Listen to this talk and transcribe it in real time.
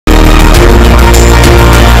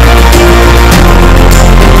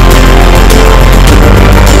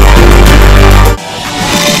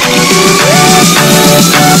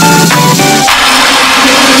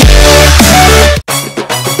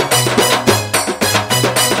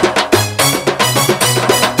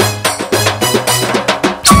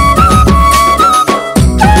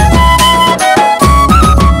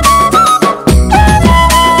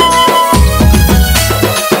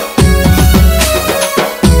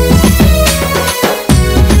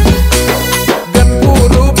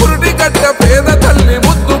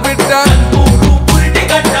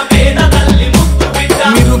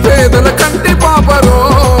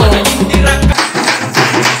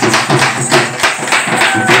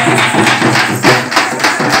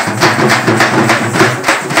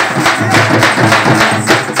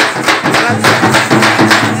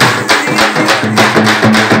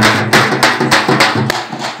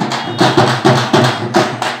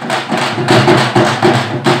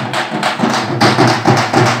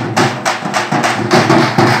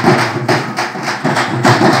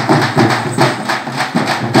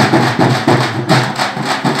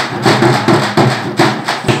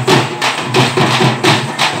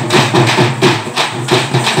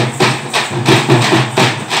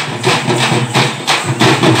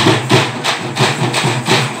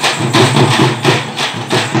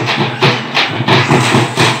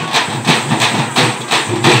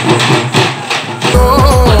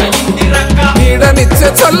నీడనిచ్చే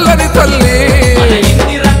చల్లని తల్లి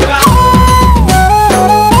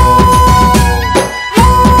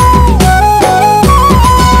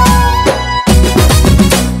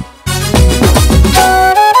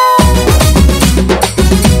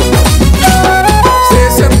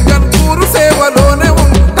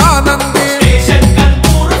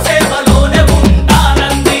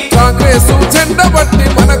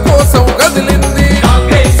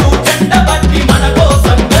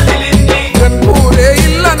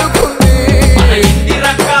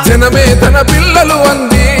జనమే తన పిల్లలు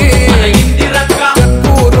అంది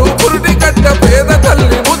పూరు పురుటి గడ్డ పేద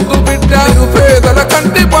తల్లి ముద్దు బిడ్డ పేదల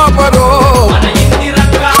కంటి పాపరో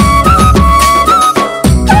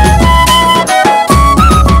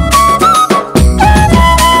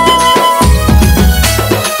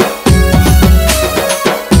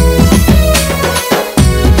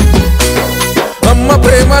అమ్మ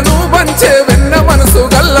ప్రేమను పంచే వెన్న మనసు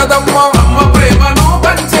గల్లదమ్మ అమ్మ ప్రేమను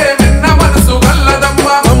పంచే వెన్న మనసు గల్లదమ్మ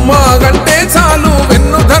అమ్మ గంటే చాలు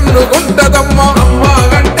వెన్ను దన్ను గుంటదమ్మ అమ్మ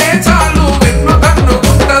గంటే చాలు వెన్ను దన్ను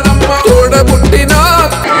గుంటదమ్మ తోడబుట్టిన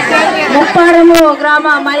ముప్పారము గ్రామ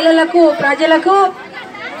మహిళలకు ప్రజలకు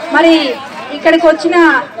మరి ఇక్కడికి వచ్చిన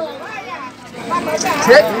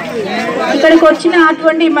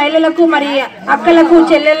అటువంటి మహిళలకు మరి అక్కలకు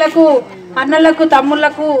చెల్లెళ్లకు అన్నలకు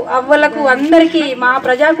తమ్ముళ్లకు అవ్వలకు అందరికీ మా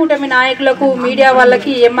ప్రజాకూటమి నాయకులకు మీడియా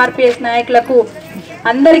వాళ్ళకి ఎంఆర్పిఎస్ నాయకులకు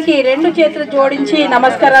అందరికీ రెండు చేతులు జోడించి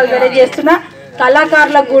నమస్కారాలు తెలియజేస్తున్నా.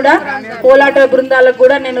 కళాకారులకు కూడా కోలాట బృందాలకు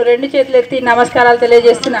కూడా నేను రెండు చేతులు ఎత్తి నమస్కారాలు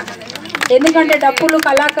తెలియజేస్తున్నా. ఎందుకంటే డప్పులు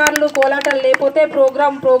కళాకారులు కోలాటాలు లేకపోతే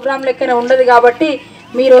ప్రోగ్రాం లెక్కనే ఉండదు కాబట్టి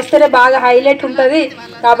మీరు వస్తేనే బాగా హైలైట్ ఉంటుంది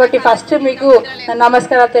కాబట్టి ఫస్ట్ మీకు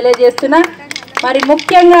నమస్కారాలు తెలియజేస్తున్నా. మరి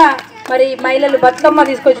ముఖ్యంగా మరి మహిళలు బతుకమ్మ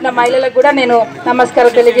తీసుకొచ్చిన మహిళలకు కూడా నేను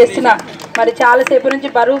నమస్కారం తెలియజేస్తున్నా. మరి చాలాసేపు నుంచి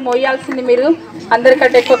బరువు మోయాల్సింది మీరు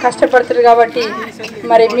అందరికంటే ఎక్కువ కష్టపడుతున్నారు కాబట్టి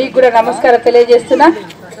మరి మీకు కూడా నమస్కారం తెలియజేస్తున్నా.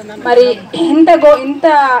 మరి ఇంత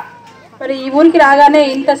మరి ఈ ఊరికి రాగానే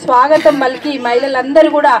ఇంత స్వాగతం పలికి మహిళలందరూ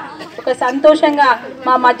కూడా ఒక సంతోషంగా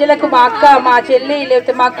మా మధ్యలకు మా అక్క మా చెల్లి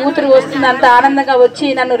లేకపోతే మా కూతురు వస్తుంది అంత ఆనందంగా వచ్చి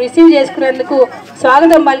నన్ను రిసీవ్ చేసుకునేందుకు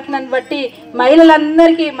స్వాగతం పలికినందుకు బట్టి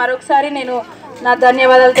మహిళలందరికీ మరొకసారి నేను నా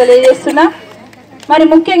ధన్యవాదాలు తెలియజేస్తున్నా. మరి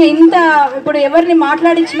ముఖ్యంగా ఇప్పుడు ఎవరిని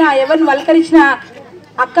మాట్లాడించినా ఎవరిని వలకరించినా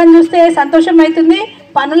అక్కను చూస్తే సంతోషం అవుతుంది,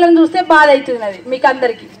 పనులను చూస్తే బాధ అవుతున్నది. మీకు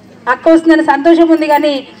అందరికీ అక్క వస్తుందని సంతోషం ఉంది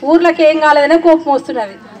కానీ ఊర్లోకి ఏం కాలేదనే కోపం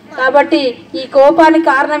వస్తున్నది. కాబట్టి ఈ కోపానికి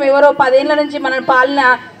కారణం ఎవరో 10 ఏళ్ల నుంచి మన పాలన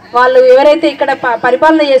వాళ్ళు ఎవరైతే ఇక్కడ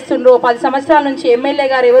పరిపాలన చేస్తుండ్రో 10 సంవత్సరాల నుంచి ఎమ్మెల్యే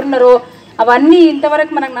గారు ఎవరున్నారో అవన్నీ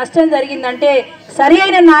ఇంతవరకు మనకు నష్టం జరిగిందంటే సరి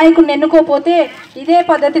అయిన నాయకుడిని ఎన్నుకోపోతే ఇదే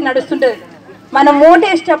పద్ధతి నడుస్తుంటుంది. మనం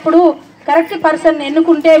ఓటేసేటప్పుడు కరెక్ట్ పర్సన్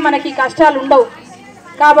ఎన్నుకుంటే మనకి కష్టాలు ఉండవు.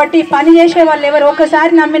 కాబట్టి పని చేసే వాళ్ళు ఎవరు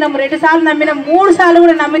ఒకసారి నమ్మినాం 2 సార్లు నమ్మినాం 3 సార్లు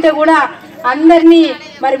కూడా నమ్మితే కూడా అందరినీ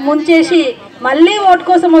మరి ముంచేసి మళ్ళీ ఓటు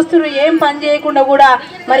కోసం వస్తున్నారు. ఏం పని చేయకుండా కూడా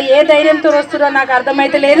మరి ఏ ధైర్యంతో వస్తున్నారో నాకు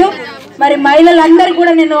అర్థమైతే లేదు. మరి మహిళలందరికీ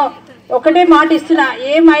కూడా నేను ఒకటే మాట ఇస్తున్నా,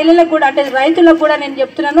 ఏ మహిళలకు కూడా అంటే రైతులకు కూడా నేను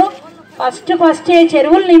చెప్తున్నాను, ఫస్టే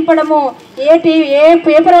చెరువులు నింపడము ఏ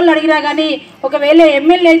పేపర్ వాళ్ళు అడిగినా కానీ ఒకవేళ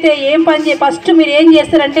ఎమ్మెల్యే అయితే ఏం పని ఫస్ట్ మీరు ఏం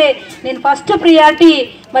చేస్తారంటే నేను ఫస్ట్ ప్రియారిటీ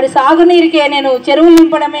మరి సాగునీరుకే నేను చెరువులు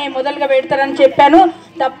నింపడమే మొదలుగా పెడతానని చెప్పాను.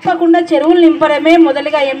 తప్పకుండా చెరువులు నింపడమే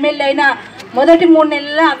మొదలుగా ఎమ్మెల్యే అయినా మొదటి 3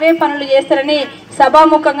 నెలల అవే పనులు చేస్తారని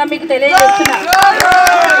సభాముఖంగా మీకు తెలియజేస్తున్నా.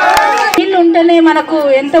 నీళ్ళు ఉంటేనే మనకు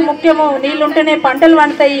ఎంత ముఖ్యమో, నీళ్ళు ఉంటేనే పంటలు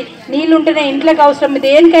పండుతాయి, నీళ్ళు ఉంటేనే ఇంట్లోకి అవసరం,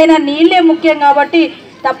 దేనికైనా నీళ్ళే ముఖ్యం. కాబట్టి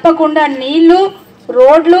తప్పకుండా నీళ్లు,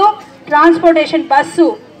 రోడ్లు, ట్రాన్స్పోర్టేషన్ బస్సు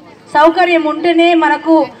సౌకర్యం ఉంటేనే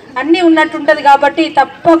మనకు అన్నీ ఉన్నట్టుంటుంది. కాబట్టి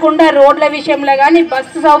తప్పకుండా రోడ్ల విషయంలో కానీ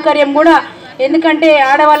బస్సు సౌకర్యం కూడా, ఎందుకంటే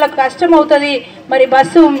ఆడవాళ్ళకు కష్టం అవుతుంది. మరి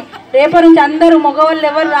బస్సు రేపటి నుంచి అందరూ మగవాళ్ళు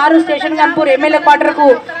ఎవరు రారు స్టేషన్ గన్పూర్ ఎమ్మెల్యే క్వార్టర్కు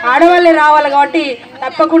ఆడవాళ్ళే రావాలి. కాబట్టి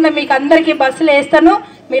తప్పకుండా మీకు అందరికీ బస్సులు వేస్తాను.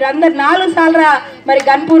 మీరందరు 4 సార్లు మరి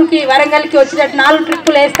గన్పూర్కి వరంగల్కి వచ్చేటట్టు 4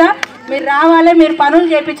 ట్రిప్పులు వేస్తా. మీరు రావాలి, మీరు పనులు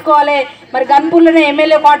చేయించుకోవాలి. మరి గన్పూర్లోనే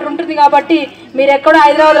ఎమ్మెల్యే క్వార్టర్ ఉంటుంది కాబట్టి మీరు ఎక్కడో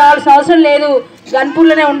హైదరాబాద్ రావాల్సిన అవసరం లేదు,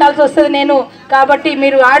 గన్పూర్లోనే ఉండాల్సి వస్తుంది నేను. కాబట్టి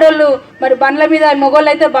మీరు ఆడోళ్ళు మరి బండ్ల మీద, మొగోళ్ళు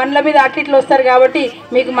అయితే బండ్ల మీద అట్లిట్లు వస్తారు కాబట్టి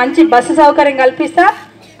మీకు మంచి బస్సు సౌకర్యం కల్పిస్తా.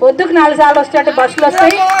 పొద్దుకు 4 సార్లు వచ్చేటట్టు బస్సులు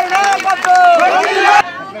వస్తాయి.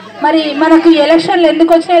 మరి మనకు ఎలక్షన్లు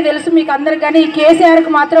ఎందుకు వచ్చినాయో తెలుసు మీకు అందరికి, కానీ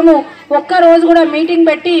కేసీఆర్కి మాత్రము ఒక్కరోజు కూడా మీటింగ్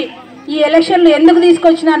పెట్టి ఈ ఎలక్షన్లు ఎందుకు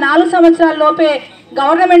తీసుకొచ్చినా 4 సంవత్సరాల లోపే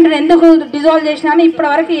గవర్నమెంట్ని ఎందుకు డిజాల్వ్ చేసినా అని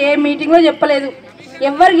ఇప్పటివరకు ఏ మీటింగ్లో చెప్పలేదు,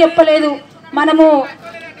 ఎవ్వరికి చెప్పలేదు. మనము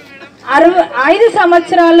 5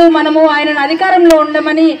 సంవత్సరాలు మనము ఆయనను అధికారంలో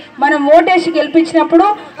ఉండమని మనం ఓటేసి గెలిపించినప్పుడు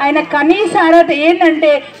ఆయన కనీస అర్హత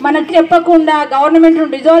ఏంటంటే మనకు చెప్పకుండా గవర్నమెంట్ను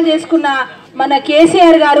డిజాల్వ్ చేసుకున్న మన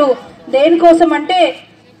కేసీఆర్ గారు దేనికోసం అంటే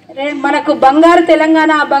మనకు బంగారు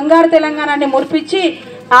తెలంగాణని మురిపించి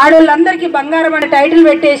ఆడోళ్ళందరికీ బంగారం అనే టైటిల్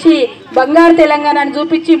పెట్టేసి బంగారు తెలంగాణని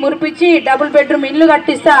చూపించి మురిపించి డబుల్ బెడ్రూమ్ ఇల్లు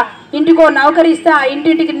కట్టిస్తా, ఇంటికో నౌకరిస్తా,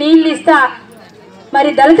 ఇంటింటికి నీళ్ళు ఇస్తా, మరి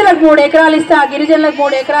దళితులకు 3 ఎకరాలు ఇస్తా, గిరిజనులకు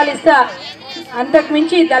 3 ఎకరాలు ఇస్తా, అంతకు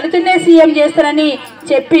మించి దళితున్నే సీఎం చేస్తానని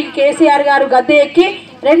చెప్పి కేసీఆర్ గారు గద్దె ఎక్కి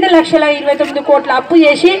 2,29 కోట్ల అప్పు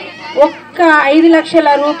చేసి ఒక్క 5 లక్షల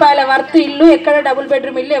రూపాయల వర్త్ ఇల్లు ఎక్కడ డబుల్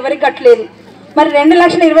బెడ్రూమ్ ఇల్లు ఎవరికి కట్టలేదు. మరి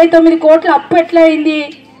 2,29 కోట్ల అప్పు ఎట్లా అయింది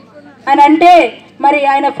అని అంటే మరి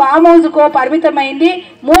ఆయన ఫామ్ హౌస్కో పరిమితమైంది.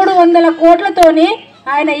 300 కోట్లతోని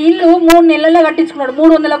ఆయన ఇల్లు 3 నెలల్లో కట్టించుకున్నాడు.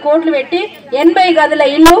 300 కోట్లు పెట్టి 80 గదుల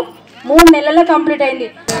ఇల్లు 3 నెలల్లో కంప్లీట్ అయింది.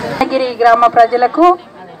 గిరి గ్రామ ప్రజలకు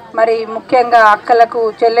మరి ముఖ్యంగా అక్కలకు,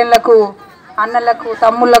 చెల్లెళ్లకు, అన్నలకు,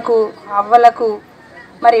 తమ్ముళ్లకు, అవ్వలకు,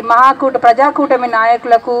 మరి ప్రజాకూటమి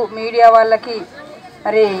నాయకులకు, మీడియా వాళ్ళకి,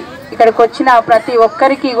 మరి ఇక్కడికి వచ్చిన ప్రతి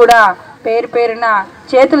ఒక్కరికి కూడా పేరు పేరున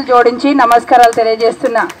చేతులు జోడించి నమస్కారాలు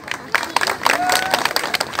తెలియజేస్తున్నా.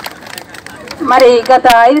 మరి గత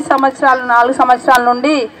 4 సంవత్సరాల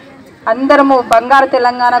నుండి అందరము బంగారు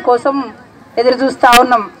తెలంగాణ కోసం ఎదురు చూస్తూ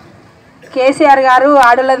ఉన్నాం. కేసీఆర్ గారు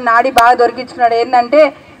ఆడోళ్ళని నాడి బాగా దొరికించుకున్నాడు. ఏంటంటే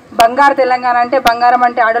బంగారు తెలంగాణ అంటే బంగారం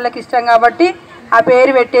అంటే ఆడోళ్ళకి ఇష్టం కాబట్టి ఆ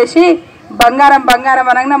పేరు పెట్టేసి బంగారం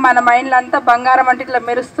అనగా మన మైండ్లో అంతా బంగారం అంటే ఇట్లా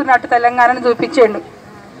మెరుస్తున్నట్టు తెలంగాణను చూపించాడు.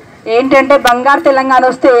 ఏంటంటే బంగారు తెలంగాణ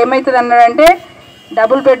వస్తే ఏమవుతుంది అన్నాడంటే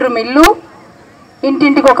డబుల్ బెడ్రూమ్ ఇల్లు,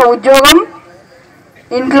 ఇంటింటికి ఒక ఉద్యోగం,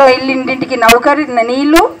 ఇంటింటికి నౌకరి,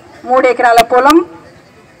 నీళ్లు, 3 ఎకరాల పొలం.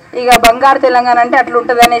 ఇక బంగారు తెలంగాణ అంటే అట్లా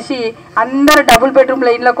ఉంటుంది అనేసి అందరు డబుల్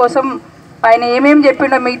బెడ్రూమ్ల ఇళ్ళ కోసం ఆయన ఏమేమి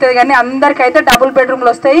చెప్పిండో మిగతాది కానీ అందరికైతే డబుల్ బెడ్రూమ్లు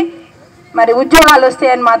వస్తాయి, మరి ఉద్యోగాలు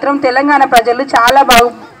వస్తాయని మాత్రం తెలంగాణ ప్రజలు చాలా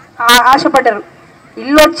ఆశపడ్డారు.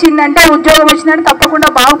 ఇల్లు వచ్చిందంటే ఉద్యోగం వచ్చిందంటే తప్పకుండా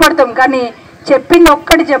బాగుపడతాం. కానీ చెప్పింది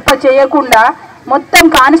ఒక్కటి చేయకుండా మొత్తం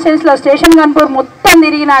కాన్స్టిట్యున్సీలో స్టేషన్ కన్పూర్ మొత్తం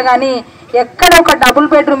తిరిగినా కానీ ఎక్కడ ఒక డబుల్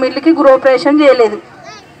బెడ్రూమ్ ఇల్లుకి గృహప్రవేశం చేయలేదు.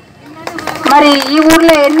 మరి ఈ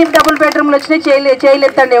ఊర్లో ఎన్ని డబుల్ బెడ్రూమ్లు వచ్చినాయి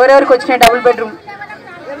చేయలేదండి. ఎవరెవరికి వచ్చినాయి డబుల్ బెడ్రూమ్?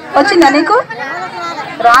 వచ్చిందా నీకు?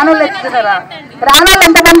 రానోళ్ళు ఎత్తుతున్నారా? రానోళ్ళు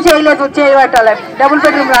ఎంతమంది చేయబట్టాలని డబుల్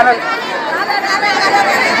బెడ్రూమ్ రానోళ్ళు.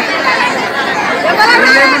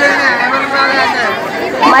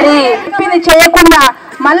 మరి చెప్పింది చేయకుండా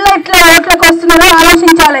మళ్ళీ ఎట్లా ఓట్లకు వస్తున్నారో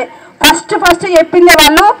ఆలోచించాలి. ఫస్ట్ చెప్పింది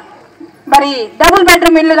వాళ్ళు మరి డబుల్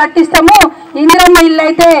బెడ్రూమ్ ఇల్లు కట్టిస్తాము, ఇందిరమ్మ ఇల్లు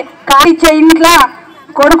అయితే కాడిచ్చే ఇంట్లో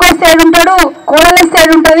కొడుకు వస్తే ఏడుంటాడు, కోడలు వస్తే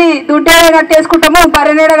ఏడుంటుంది, దుడ్డేడ కట్టేసుకుంటాము,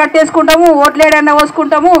 బర్రెనేడ కట్టేసుకుంటాము, ఓట్లేడన్నా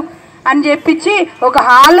పోసుకుంటాము అని చెప్పించి ఒక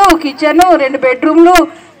హాలు, కిచెను, 2 బెడ్రూమ్లు,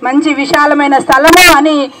 మంచి విశాలమైన స్థలము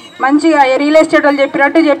అని మంచిగా రియల్ ఎస్టేట్ వాళ్ళు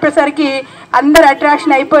చెప్పినట్టు చెప్పేసరికి అందరు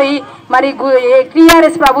అట్రాక్షన్ అయిపోయి మరి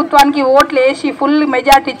టీఆర్ఎస్ ప్రభుత్వానికి ఓట్లు వేసి ఫుల్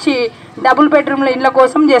మెజార్టీ ఇచ్చి డబుల్ బెడ్రూమ్ల ఇళ్ళ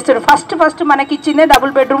కోసం చేస్తాడు. ఫస్ట్ మనకి ఇచ్చిందే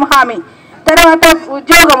డబుల్ బెడ్రూమ్ హామీ. తర్వాత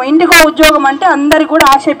ఉద్యోగం, ఇంటికో ఉద్యోగం అంటే అందరికి కూడా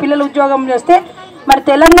ఆశ. పిల్లలు ఉద్యోగం చేస్తే మరి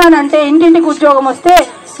తెలంగాణ అంటే ఇంటింటికి ఉద్యోగం వస్తే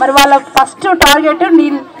మరి వాళ్ళ ఫస్ట్ టార్గెట్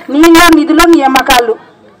నీళ్ళు, నిధులు, నియామకాలు.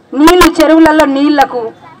 నీళ్ళు చెరువులలో నీళ్లకు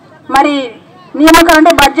మరి నియామకాలు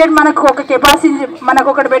అంటే బడ్జెట్ మనకు ఒక కెపాసిటీ మనకు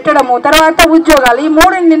ఒకటి పెట్టడము, తర్వాత ఉద్యోగాలు. ఈ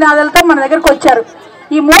 3 నినాదాలతో మన దగ్గరకు వచ్చారు.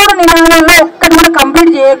 ఈ 3 నినాదాల్లో ఒక్కటి కూడా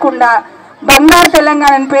కంప్లీట్ చేయకుండా బంగారు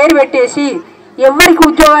తెలంగాణ అని పేరు పెట్టేసి ఎవరికి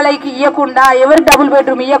ఉద్యోగాలకి ఇవ్వకుండా, ఎవరికి డబుల్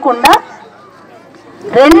బెడ్రూమ్ ఇవ్వకుండా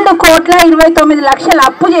 2,29,00,000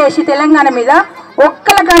 అప్పు చేసి తెలంగాణ మీద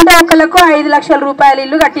ఒకళ్ళకు 5 లక్షల రూపాయల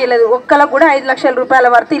ఇల్లు కట్టలేదు. ఒక్కళ్ళకు కూడా 5 లక్షల రూపాయల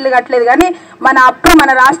వరకు ఇల్లు కట్టలేదు. కానీ మన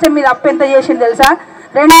రాష్ట్రం మీద అప్పు ఎంత చేసింది తెలుసా?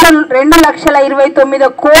 2,29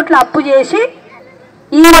 కోట్ల అప్పు చేసి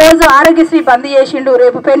ఈరోజు ఆరోగ్యశ్రీ బంద్ చేసిండు,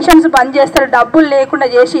 రేపు పెన్షన్స్ బంద్ చేస్తారు, డబ్బులు లేకుండా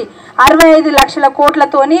చేసి 65 లక్షల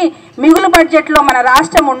కోట్లతోని మిగులు బడ్జెట్లో మన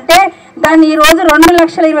రాష్ట్రం ఉంటే దాన్ని ఈరోజు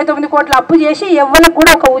 2,29 కోట్ల అప్పు చేసి ఎవరికి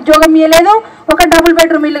కూడా ఒక ఉద్యోగం ఇవ్వలేదు, ఒక డబుల్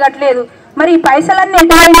బెడ్రూమ్ ఇల్లు కట్టలేదు. మరి ఈ పైసలన్నీ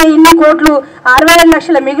ఎటువైనా ఇన్ని కోట్లు, 65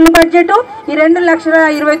 లక్షల మిగులు బడ్జెట్, ఈ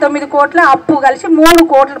 2,29 కోట్ల అప్పు కలిసి 3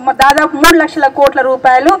 కోట్లు, దాదాపు 3 లక్షల కోట్ల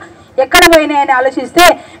రూపాయలు ఎక్కడ పోయినాయని ఆలోచిస్తే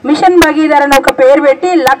మిషన్ భగీరథ అని ఒక పేరు పెట్టి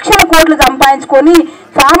లక్షల కోట్లు సంపాదించుకొని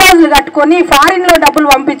ఫామ్ హౌస్లు కట్టుకొని ఫారిన్లో డబ్బులు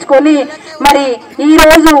పంపించుకొని మరి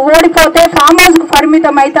ఈరోజు ఓడిపోతే ఫామ్ హౌస్కు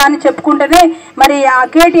పరిమితం అవుతా అని చెప్పుకుంటేనే మరి ఆ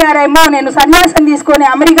కేటీఆర్ ఏమో నేను సన్యాసం తీసుకొని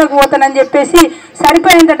అమెరికాకు పోతానని చెప్పేసి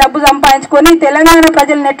సరిపోయేంత డబ్బు సంపాదించుకొని తెలంగాణ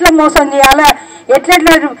ప్రజలను ఎట్లా మోసం చేయాలా, ఎట్లా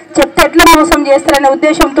చెప్తే ఎట్లా మోసం చేస్తారనే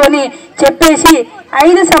ఉద్దేశంతో చెప్పేసి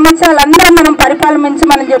 5 సంవత్సరాలు అందరం మనం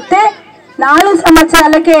పరిపాలించమని చెప్తే 4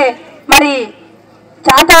 సంవత్సరాలకే మరి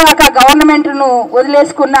చాతావాక గవర్నమెంట్ను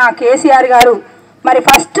వదిలేసుకున్న కేసీఆర్ గారు మరి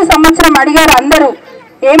ఫస్ట్ సంవత్సరం అడిగారు అందరూ,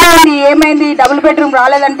 ఏమైంది డబుల్ బెడ్రూమ్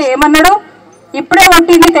రాలేదంటే ఏమన్నాడు? ఇప్పుడే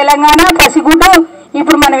పుట్టింది తెలంగాణ పసిగుడ్డు,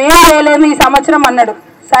 ఇప్పుడు మనం ఏం చేయలేము ఈ సంవత్సరం అన్నాడు.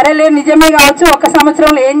 సరేలే నిజమే కావచ్చు, 1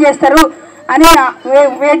 సంవత్సరంలో ఏం చేస్తారు అని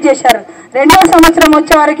వెయిట్ చేశారు. రెండో సంవత్సరం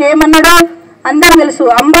వచ్చే వరకు ఏమన్నాడు అందరూ తెలుసు,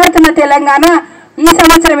 అంబాడుతున్న తెలంగాణ ఈ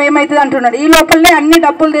సంవత్సరం ఏమవుతుంది అంటున్నాడు. ఈ లోపలనే అన్ని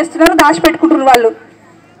డబ్బులు తెస్తున్నారు, దాచిపెట్టుకుంటున్నారు వాళ్ళు.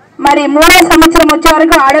 మరి మూడో సంవత్సరం వచ్చే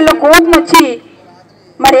వరకు ఆడల్లో కోపం వచ్చి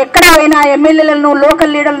మరి ఎక్కడ పోయినా ఎమ్మెల్యేలను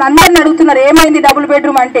లోకల్ లీడర్లను అందరిని అడుగుతున్నారు ఏమైంది డబుల్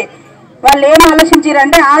బెడ్రూమ్ అంటే. వాళ్ళు ఏం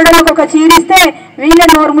ఆలోచించారంటే ఆడలకు ఒక చీర ఇస్తే వీళ్ళే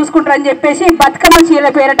నోరు మూసుకుంటారు అని చెప్పేసి బతుకమ్మ చీర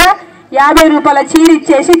పేరట 50 రూపాయల చీర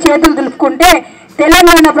ఇచ్చేసి చేతులు దులుపుకుంటే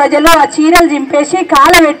తెలంగాణ ప్రజలు ఆ చీరలు చింపేసి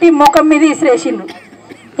కాలబెట్టి ముఖం మీద ఇసిరేసిండ్రు.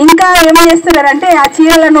 ఇంకా ఏం చేస్తున్నారంటే ఆ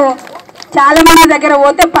చీరలను చాలా మంది దగ్గర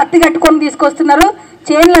పోతే పత్తి కట్టుకొని తీసుకొస్తున్నారు,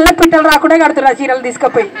 చేనులలో పిట్టలు రాకుండా కడుతున్నారు ఆ చీరలు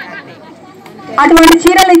తీసుకుపోయి. అటువంటి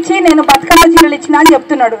చీరలు ఇచ్చి నేను బతుకమ్మ చీరలు ఇచ్చిన అని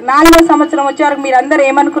చెప్తున్నాడు. 4వ సంవత్సరం వచ్చే వరకు మీరు అందరూ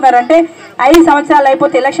ఏమనుకున్నారంటే 5 సంవత్సరాలు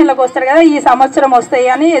అయిపోతే ఎలక్షన్లకు వస్తారు కదా, ఈ సంవత్సరం వస్తాయి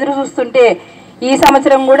అని ఎదురు చూస్తుంటే ఈ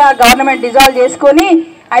సంవత్సరం కూడా గవర్నమెంట్ డిజాల్వ్ చేసుకొని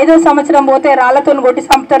 5వ సంవత్సరం పోతే రాళ్లతో కొట్టి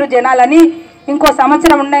చంపుతారు జనాలని, ఇంకో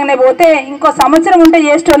సంవత్సరం ఉండగానే పోతే ఇంకో సంవత్సరం ఉంటే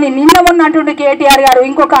చేసేటోని నిన్న ఉన్నటువంటి కేటీఆర్ గారు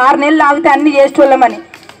ఇంకొక 6 నెలలు ఆగితే అన్ని చేసేటోళ్ళమని.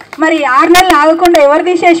 మరి 6 నెలలు ఆగకుండా ఎవరు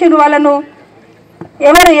తీసేసారు వాళ్ళను?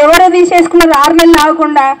 ఎవరు తీసేసుకున్నారు? 6 నెలలు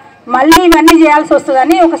ఆగకుండా మళ్ళీ ఇవన్నీ చేయాల్సి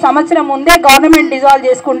వస్తుందని ఒక సంవత్సరం ముందే గవర్నమెంట్ డిజాల్వ్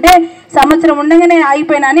చేసుకుంటే సంవత్సరం ఉండగానే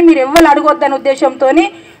అయిపోయినా అని మీరు ఎవ్వరు అడగొద్దని ఉద్దేశంతో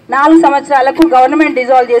 4 సంవత్సరాలకు గవర్నమెంట్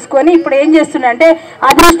డిజాల్వ్ చేసుకొని ఇప్పుడు ఏం చేస్తుందంటే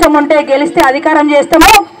అదృష్టం ఉంటే గెలిస్తే అధికారం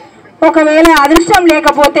చేస్తాము, ఒకవేళ అదృష్టం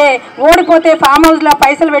లేకపోతే ఓడిపోతే ఫామ్ హౌస్లో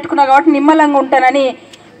పైసలు పెట్టుకున్నా కాబట్టి నిమ్మలంగా ఉంటానని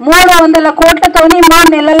 300 కోట్లతోని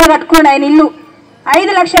 3 నెలల్లో కట్టుకున్నాడు ఆయన ఇల్లు.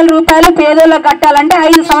 5 లక్షల రూపాయలు పేదోళ్ళకి కట్టాలంటే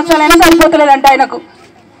 5 సంవత్సరాలైనా సరిపోతలేదంట ఆయనకు.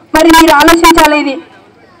 మరి మీరు ఆలోచించాలి, ఇది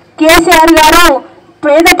కేసీఆర్ గారు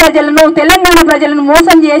పేద ప్రజలను తెలంగాణ ప్రజలను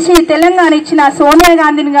మోసం చేసి తెలంగాణ ఇచ్చిన సోనియా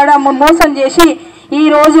గాంధీని కూడా మోసం చేసి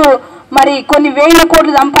ఈరోజు మరి కొన్ని వేల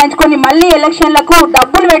కోట్లు సంపాదించుకొని మళ్ళీ ఎలక్షన్లకు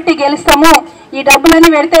డబ్బులు పెట్టి గెలుస్తాము, ఈ డబ్బులన్నీ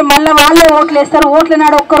పెడితే మళ్ళీ వాళ్ళే ఓట్లు వేస్తారు, ఓట్ల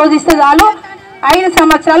నాడు ఒక్కరోజు ఇస్తే చాలు 5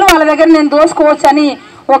 సంవత్సరాలు వాళ్ళ దగ్గర నేను దోసుకోవచ్చు అని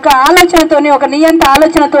ఒక ఆలోచనతోని ఒక నియంత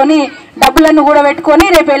ఆలోచనతోని డబ్బులను కూడా పెట్టుకొని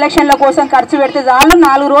రేపు ఎలక్షన్ల కోసం ఖర్చు పెడితే చాలు,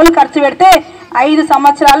 4 రోజులు ఖర్చు పెడితే 5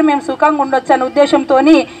 సంవత్సరాలు మేము సుఖంగా ఉండొచ్చు అనే ఉద్దేశంతో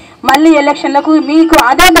మళ్ళీ ఎలక్షన్లకు మీకు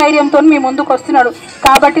అదే ధైర్యంతో మీ ముందుకు వస్తున్నాడు.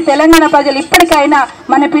 కాబట్టి తెలంగాణ ప్రజలు ఇప్పటికైనా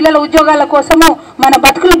మన పిల్లల ఉద్యోగాల కోసము మన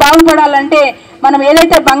బతుకులు బాగుపడాలంటే మనం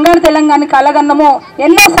ఏదైతే బంగారు తెలంగాణ కలగన్నామో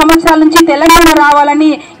ఎన్నో సంవత్సరాల నుంచి తెలంగాణ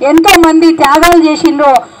రావాలని ఎంతో మంది త్యాగాలు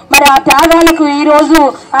చేసిండ్రో మరి ఆ త్యాగాలకు ఈరోజు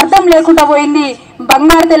అర్థం లేకుండా పోయింది.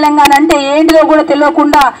 బంగారు తెలంగాణ అంటే ఏంటిదో కూడా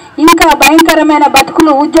తెలియకుండా ఇంకా భయంకరమైన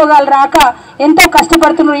బతుకులు ఉద్యోగాలు రాక ఎంతో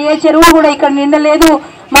కష్టపడుతున్నారు. ఏ చెరువు కూడా ఇక్కడ నిండలేదు,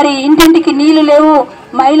 మరి ఇంటింటికి నీళ్లు లేవు,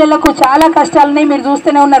 మహిళలకు చాలా కష్టాలని మీరు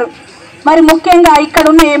చూస్తూనే ఉన్నారు. మరి ముఖ్యంగా ఇక్కడ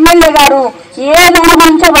ఉన్న ఎమ్మెల్యే గారు ఏ దాని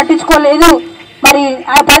గురించో పట్టించుకోలేదు. మరి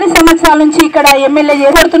ఆ 10 సంవత్సరాల నుంచి ఇక్కడ ఎమ్మెల్యే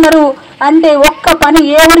చేపడుతున్నారు అంటే ఒక్క పని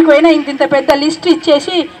ఏ ఊరికి పోయినా ఇంత పెద్ద లిస్ట్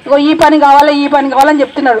ఇచ్చేసి ఈ పని కావాలా ఈ పని కావాలని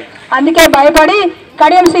చెప్తున్నాడు. అందుకే భయపడి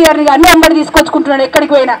కడియం శ్రీగారిని గారిని ఎంబడి తీసుకొచ్చుకుంటున్నాడు.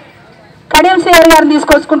 ఎక్కడికి పోయినా కడియం శ్రీగారి గారిని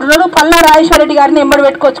తీసుకొచ్చుకుంటున్నాడు. పల్లా రాజేశ్వరరెడ్డి గారిని ఎంబడి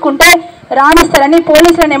పెట్టుకొచ్చుకుంటే రాణిస్తారని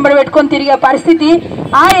పోలీసులను ఎంబడి పెట్టుకొని తిరిగే పరిస్థితి.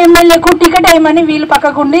 ఆ ఎమ్మెల్యేకు టికెట్ వేయమని వీళ్ళు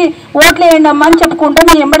పక్కకుండి ఓట్లు వేయండి అమ్మా అని చెప్పుకుంటూ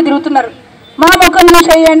మీ ఎంబడి తిరుగుతున్నారు. మా ముఖం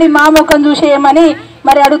చూసేయండి మా ముఖం చూసేయమని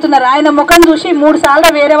మరి అడుగుతున్నారు. ఆయన ముఖం చూసి 3 సార్లు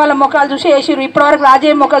వేరే వాళ్ళ ముఖాలు చూసి వేసిరు. ఇప్పటివరకు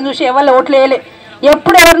రాజయ్య ముఖం చూసి ఎవరు ఓట్లు వేయలే.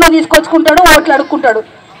 ఎప్పుడు ఎవరినో తీసుకొచ్చుకుంటాడు, ఓట్లు అడుక్కుంటాడు.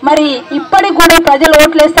 మరి ఇప్పటికి కూడా ప్రజలు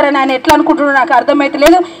ఓట్లు వేస్తారని ఆయన ఎట్లా అనుకుంటున్నారో నాకు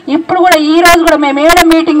అర్థమైతలేదు. ఇప్పుడు కూడా ఈ రోజు కూడా మేము ఏమైనా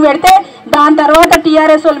మీటింగ్ పెడితే దాని తర్వాత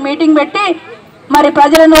టీఆర్ఎస్ వాళ్ళు మీటింగ్ పెట్టి మరి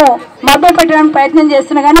ప్రజలను మభ్య పెట్టడానికి ప్రయత్నం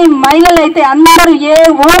చేస్తున్నా కానీ మహిళలు అయితే అందరూ ఏ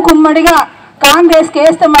ఊకుమ్మడిగా కాంగ్రెస్కి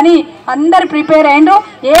వేస్తామని అందరు ప్రిపేర్ అయ్యిండ్రు.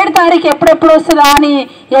 7 తారీఖు ఎప్పుడెప్పుడు వస్తుందా అని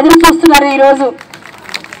ఎదురు చూస్తున్నారు. ఈరోజు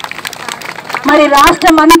మరి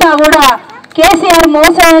రాష్ట్రం అంతా కూడా కేసీఆర్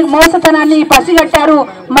మోసతనాన్ని పసిగట్టారు.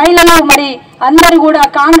 మహిళలు మరి అందరూ కూడా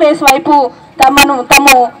కాంగ్రెస్ వైపు తమ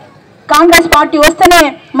కాంగ్రెస్ పార్టీ వస్తేనే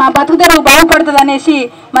మా బతుకుదెరువు బాగుపడుతుంది అనేసి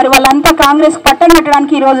మరి వాళ్ళంతా కాంగ్రెస్ పట్టం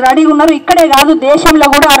కట్టడానికి ఈరోజు రెడీగా ఉన్నారు. ఇక్కడే కాదు దేశంలో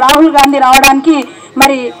కూడా రాహుల్ గాంధీ రావడానికి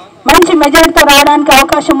మరి మంచి మెజారిటీతో రావడానికి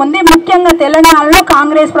అవకాశం ఉంది. ముఖ్యంగా తెలంగాణలో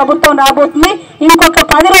కాంగ్రెస్ ప్రభుత్వం రాబోతుంది. ఇంకొక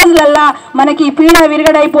 10 రోజులల్లా మనకి పీడ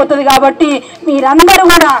విరగడైపోతుంది. కాబట్టి మీరందరూ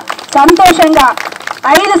కూడా సంతోషంగా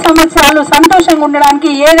 5 సంవత్సరాలు సంతోషంగా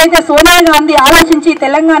ఉండడానికి ఏదైతే సోనియా గాంధీ ఆలోచించి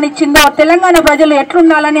తెలంగాణ ఇచ్చిందో, తెలంగాణ ప్రజలు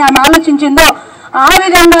ఎట్లుండాలని ఆమె ఆలోచించిందో ఆ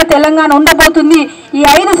విధంగా తెలంగాణ ఉండబోతుంది. ఈ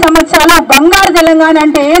 5 సంవత్సరాలు బంగారు తెలంగాణ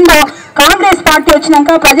అంటే ఏందో కాంగ్రెస్ పార్టీ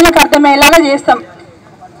వచ్చినాక ప్రజలకు అర్థమయ్యేలాగా చేస్తాం.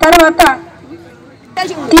 తర్వాత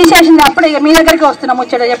తీసేసింది అప్పుడే మీ దగ్గరికి వస్తున్నాం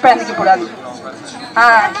ముచ్చట చెప్పడానికి. ఇప్పుడు అది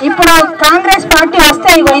ఇప్పుడు కాంగ్రెస్ పార్టీ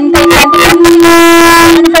వస్తే ఇంత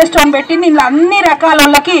మేనిఫెస్టో అని పెట్టింది. ఇందులో అన్ని రకాల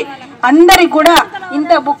వాళ్ళకి అందరికి కూడా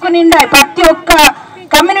ఇంత బుక్ నిండా ప్రతి ఒక్క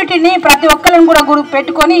కమ్యూనిటీని ప్రతి ఒక్కరిని కూడా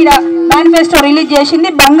పెట్టుకొని ఇలా మేనిఫెస్టో రిలీజ్ చేసింది.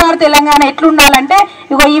 బంగారు తెలంగాణ ఎట్లుండాలంటే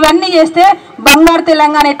ఇవన్నీ చేస్తే బంగారు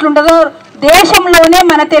తెలంగాణ ఎట్లుంటుందో దేశంలోనే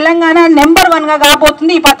మన తెలంగాణ నెంబర్ 1గా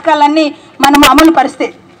కాబోతుంది ఈ పథకాలన్నీ మనం అమలు పరిస్తే,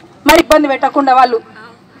 మరి ఇబ్బంది పెట్టకుండా వాళ్ళు.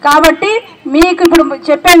 కాబట్టి మీకు ఇప్పుడు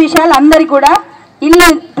చెప్పే విషయాలు అందరికీ కూడా ఇల్లు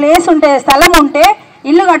ప్లేస్ ఉంటే, స్థలం ఉంటే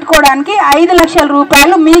ఇల్లు కట్టుకోవడానికి 5 లక్షల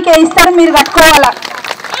రూపాయలు మీకే ఇస్తారు, మీరు కట్టుకోవాలా.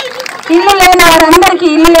 ఇల్లు లేని వారందరికీ,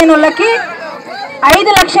 ఇల్లు లేని వాళ్ళకి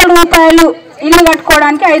 5 లక్షల రూపాయలు, ఇల్లు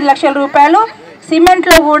కట్టుకోవడానికి 5 లక్షల రూపాయలు.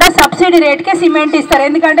 సిమెంట్లో కూడా సబ్సిడీ రేటుకే సిమెంట్ ఇస్తారు,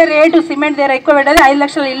 ఎందుకంటే రేటు సిమెంట్ ధర ఎక్కువ పెట్టేది 5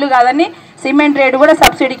 లక్షల ఇల్లు కాదని సిమెంట్ రేటు కూడా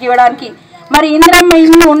సబ్సిడీకి ఇవ్వడానికి. మరి ఇందిరమ్మ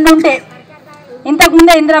ఇల్లు ఉండుంటే,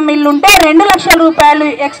 ఇంతకుముందే ఇందిరమ్మ ఇల్లు ఉంటే 2 లక్షల రూపాయలు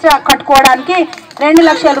ఎక్స్ట్రా కట్టుకోవడానికి 2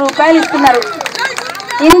 లక్షల రూపాయలు ఇస్తున్నారు.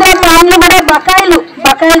 ఇందిరమ్మ ఇల్లు కూడా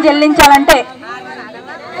బకాయిలు చెల్లించాలంటే,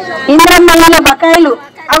 ఇందిరమ్మ ఇళ్ళ బకాయిలు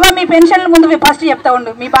అవ్వ మీ పెన్షన్ల ముందు ఫస్ట్ చెప్తా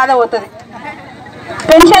ఉండు, మీ బాధ పోతుంది.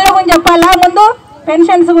 పెన్షన్ల గురించి చెప్పాలా, ముందు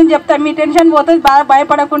పెన్షన్స్ గురించి చెప్తా, మీ టెన్షన్ పోతుంది, బాగా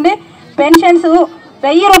భయపడకుండా. పెన్షన్స్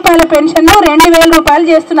 1000 రూపాయల పెన్షన్ 2000 రూపాయలు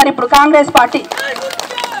చేస్తున్నారు ఇప్పుడు కాంగ్రెస్ పార్టీ.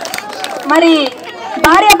 మరి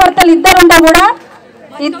భార్యాభర్తలు ఇద్దరుంటే కూడా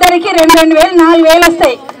ఇద్దరికి 2,000 4,000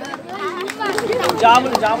 వస్తాయి.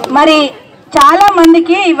 మరి చాలా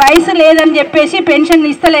మందికి వయసు లేదని చెప్పేసి పెన్షన్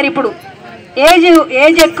ఇస్తలేరు. ఇప్పుడు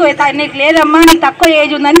ఏజ్ ఎక్కువ, నీకు లేదమ్మా, నీకు తక్కువ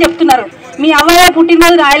ఏజ్ ఉందని చెప్తున్నారు. మీ అవ్వయ్య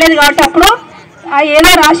పుట్టినరోజు రాయలేదు కాబట్టి అప్పుడు ఏదో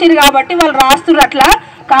రాసిరు కాబట్టి వాళ్ళు రాస్తున్నారు అట్లా.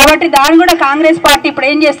 కాబట్టి దాన్ని కూడా కాంగ్రెస్ పార్టీ ఇప్పుడు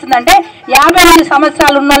ఏం చేస్తుందంటే 52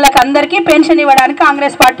 సంవత్సరాలు ఉన్న వాళ్ళకి అందరికీ పెన్షన్ ఇవ్వడానికి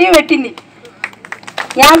కాంగ్రెస్ పార్టీ పెట్టింది.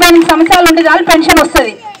 52 సంవత్సరాలు ఉంటే చాలు పెన్షన్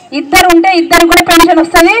వస్తుంది. ఇద్దరు ఉంటే ఇద్దరు కూడా పెన్షన్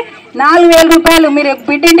వస్తుంది. 4,000 రూపాయలు. మీరు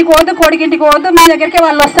బిడ్డింటికి పోదు, కొడుకింటికి పోదు, మీ దగ్గరికి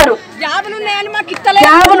వాళ్ళు వస్తారు.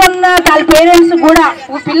 జాబులున్న వాళ్ళ పేరెంట్స్ కూడా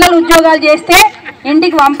పిల్లలు ఉద్యోగాలు చేస్తే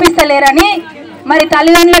ఇంటికి పంపిస్తలేరని, మరి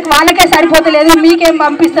తల్లిదండ్రులకు వాళ్ళకే సరిపోతలేదు, మీకేం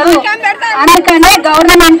పంపిస్తారు. అందుకనే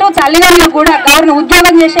గవర్నమెంట్ తల్లిదండ్రులు కూడా,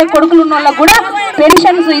 ఉద్యోగం చేసే కొడుకులు ఉన్న వాళ్ళకు కూడా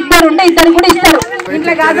పెన్షన్స్ ఇద్దరు ఉంటే ఇద్దరు కూడా ఇస్తారు.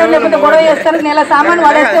 ఇంట్లో కాదు లేకపోతే గొడవ చేస్తారు, నెల సామాను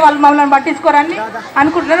వాళ్ళేస్తే వాళ్ళు మమ్మల్ని పట్టించుకోరని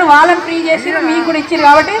అనుకుంటున్నారు. వాళ్ళని ఫ్రీ చేసి మీకు కూడా ఇచ్చారు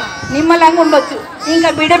కాబట్టి నిమ్మలంగా ఉండొచ్చు.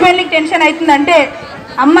 ఇంకా బిడ్డ పెళ్లికి టెన్షన్ అవుతుందంటే,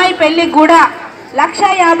 అమ్మాయి పెళ్లికి కూడా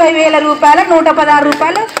 1,50,000 రూపాయలు 116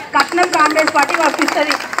 రూపాయలు కట్నం కాంగ్రెస్ పార్టీ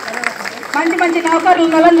పంపిస్తుంది. మంచి నౌకర్లు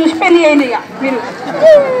ఉన్న వాళ్ళని చూసి పెళ్లి చేయండి ఇక మీరు.